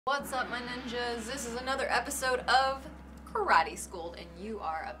What's up, my ninjas? This is another episode of Karate Schooled, and you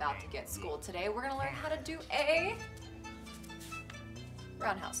are about to get schooled. Today we're going to learn how to do a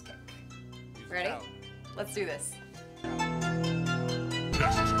roundhouse kick. Ready? Let's do this.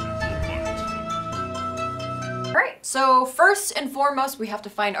 Alright, so first and foremost we have to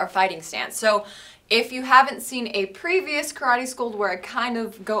find our fighting stance. So if you haven't seen a previous Karate Schooled where I kind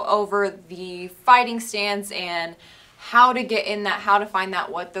of go over the fighting stance and how to get in that, how to find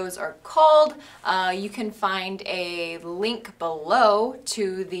that, what those are called, you can find a link below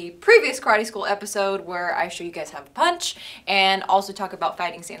to the previous Karate School episode where I show you guys how to punch and also talk about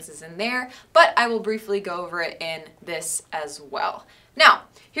fighting stances in there, but I will briefly go over it in this as well. Now,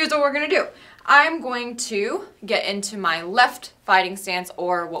 here's what we're going to do. I'm going to get into my left fighting stance,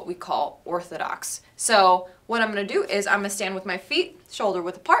 or what we call orthodox. So what I'm going to do is I'm going to stand with my feet shoulder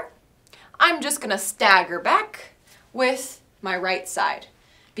width apart. I'm just going to stagger back with my right side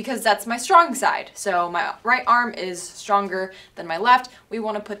because that's my strong side. So my right arm is stronger than my left. We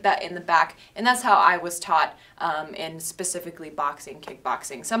want to put that in the back, and that's how I was taught in specifically boxing,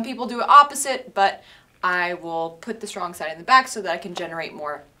 kickboxing. Some people do it opposite, but I will put the strong side in the back so that I can generate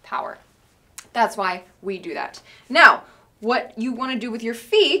more power. That's why we do that. Now, what you want to do with your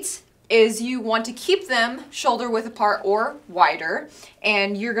feet is you want to keep them shoulder width apart or wider,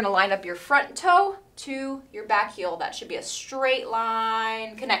 and you're going to line up your front toe to your back heel. That should be a straight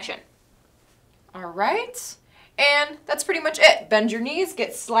line connection. All right, and that's pretty much it. Bend your knees,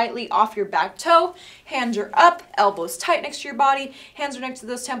 get slightly off your back toe, hands are up, elbows tight next to your body, hands are next to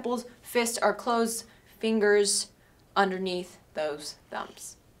those temples, fists are closed, fingers underneath those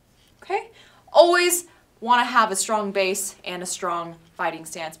thumbs. Okay, always want to have a strong base and a strong fighting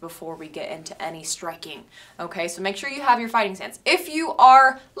stance before we get into any striking. Okay, so make sure you have your fighting stance. If you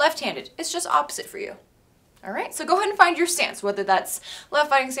are left-handed, it's just opposite for you. All right, so go ahead and find your stance, whether that's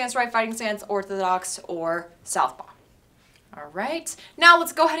left fighting stance, right fighting stance, orthodox, or southpaw. All right, now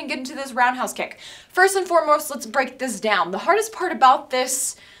let's go ahead and get into this roundhouse kick. First and foremost, let's break this down. The hardest part about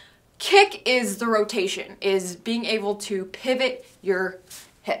this kick is the rotation, is being able to pivot your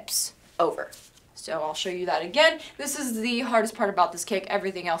hips over. So I'll show you that again. This is the hardest part about this kick.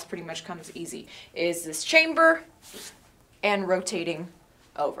 Everything else pretty much comes easy. Is this chamber and rotating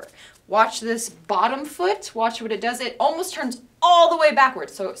over. Watch this bottom foot. Watch what it does. It almost turns all the way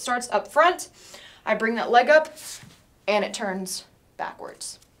backwards. So it starts up front. I bring that leg up and it turns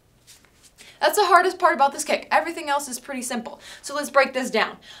backwards. That's the hardest part about this kick. Everything else is pretty simple. So let's break this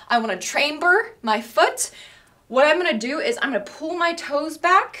down. I want to chamber my foot. What I'm going to do is I'm going to pull my toes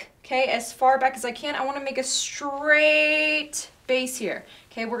back. Okay, as far back as I can. I want to make a straight base here.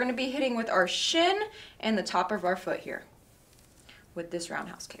 Okay, we're going to be hitting with our shin and the top of our foot here with this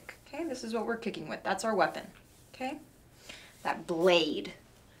roundhouse kick. Okay, this is what we're kicking with. That's our weapon. Okay, that blade.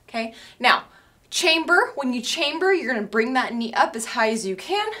 Okay, now chamber. When you chamber, you're going to bring that knee up as high as you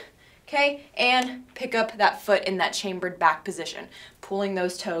can. Okay, and pick up that foot in that chambered back position, pulling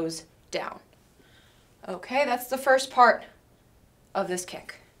those toes down. Okay, that's the first part of this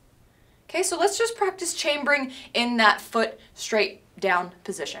kick. Okay, so let's just practice chambering in that foot straight down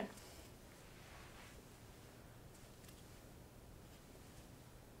position.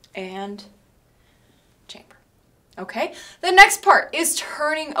 And chamber. Okay, the next part is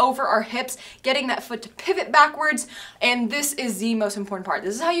turning over our hips, getting that foot to pivot backwards, and this is the most important part.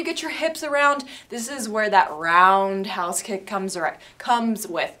 This is how you get your hips around. This is where that roundhouse kick comes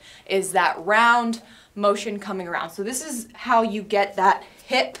with, is that round motion coming around. So this is how you get that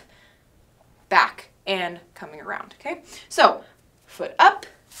hip back and coming around. Okay, so foot up,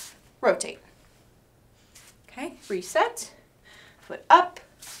 rotate. Okay, reset, foot up,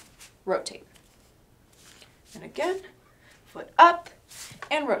 rotate. And again, foot up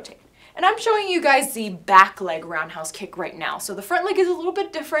and rotate. And I'm showing you guys the back leg roundhouse kick right now. So the front leg is a little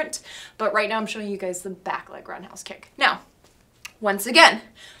bit different, but right now I'm showing you guys the back leg roundhouse kick. Now, once again,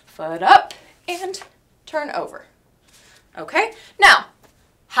 foot up and turn over. Okay, now,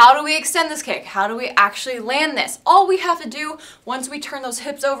 how do we extend this kick? How do we actually land this? All we have to do once we turn those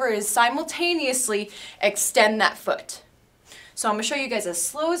hips over is simultaneously extend that foot. So I'm going to show you guys as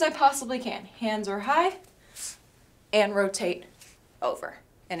slow as I possibly can. Hands are high and rotate over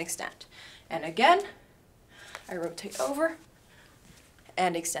and extend. And again, I rotate over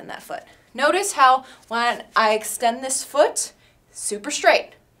and extend that foot. Notice how when I extend this foot, super straight,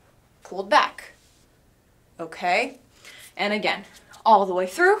 pulled back. Okay, and again, all the way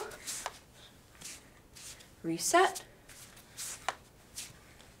through, reset,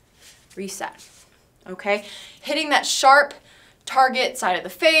 reset. Okay, hitting that sharp target side of the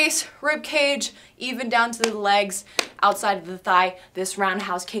face, rib cage, even down to the legs. outside of the thigh, this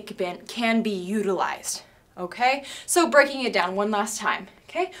roundhouse kick can be utilized. Okay, so breaking it down one last time.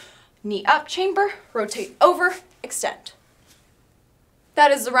 Okay, knee up, chamber, rotate over, extend.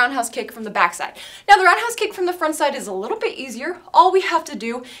 That is the roundhouse kick from the back side. Now the roundhouse kick from the front side is a little bit easier. All we have to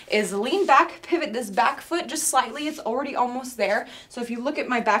do is lean back, pivot this back foot just slightly. It's already almost there. So if you look at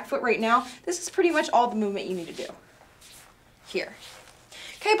my back foot right now, this is pretty much all the movement you need to do here.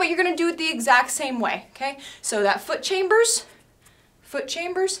 Okay, but you're gonna do it the exact same way, okay? So that foot chambers,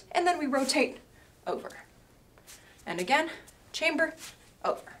 and then we rotate over. And again, chamber,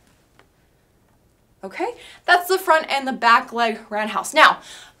 over. Okay, that's the front and the back leg roundhouse. Now,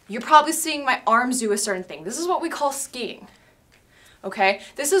 you're probably seeing my arms do a certain thing. This is what we call skiing. Okay,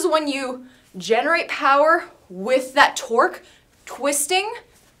 this is when you generate power with that torque, twisting,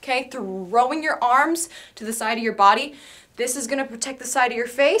 okay, throwing your arms to the side of your body. This is gonna protect the side of your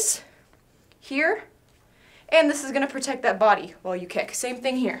face here, and this is gonna protect that body while you kick. Same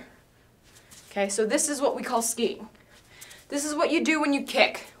thing here. Okay, so this is what we call skiing. This is what you do when you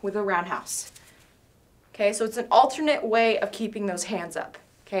kick with a roundhouse. Okay, so it's an alternate way of keeping those hands up,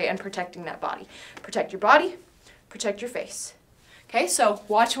 okay, and protecting that body. Protect your body, protect your face. Okay, so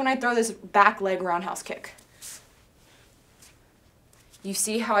watch when I throw this back leg roundhouse kick. You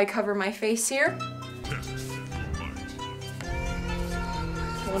see how I cover my face here?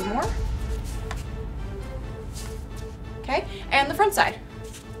 One more. Okay, and the front side.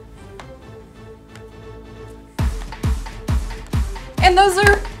 And those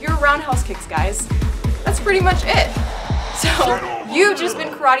are your roundhouse kicks, guys. That's pretty much it. So you've just been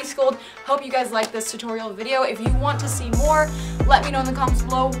karate schooled. Hope you guys like this tutorial video. If you want to see more, let me know in the comments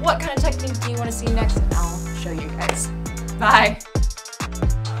below what kind of techniques do you want to see next, and I'll show you guys. Bye.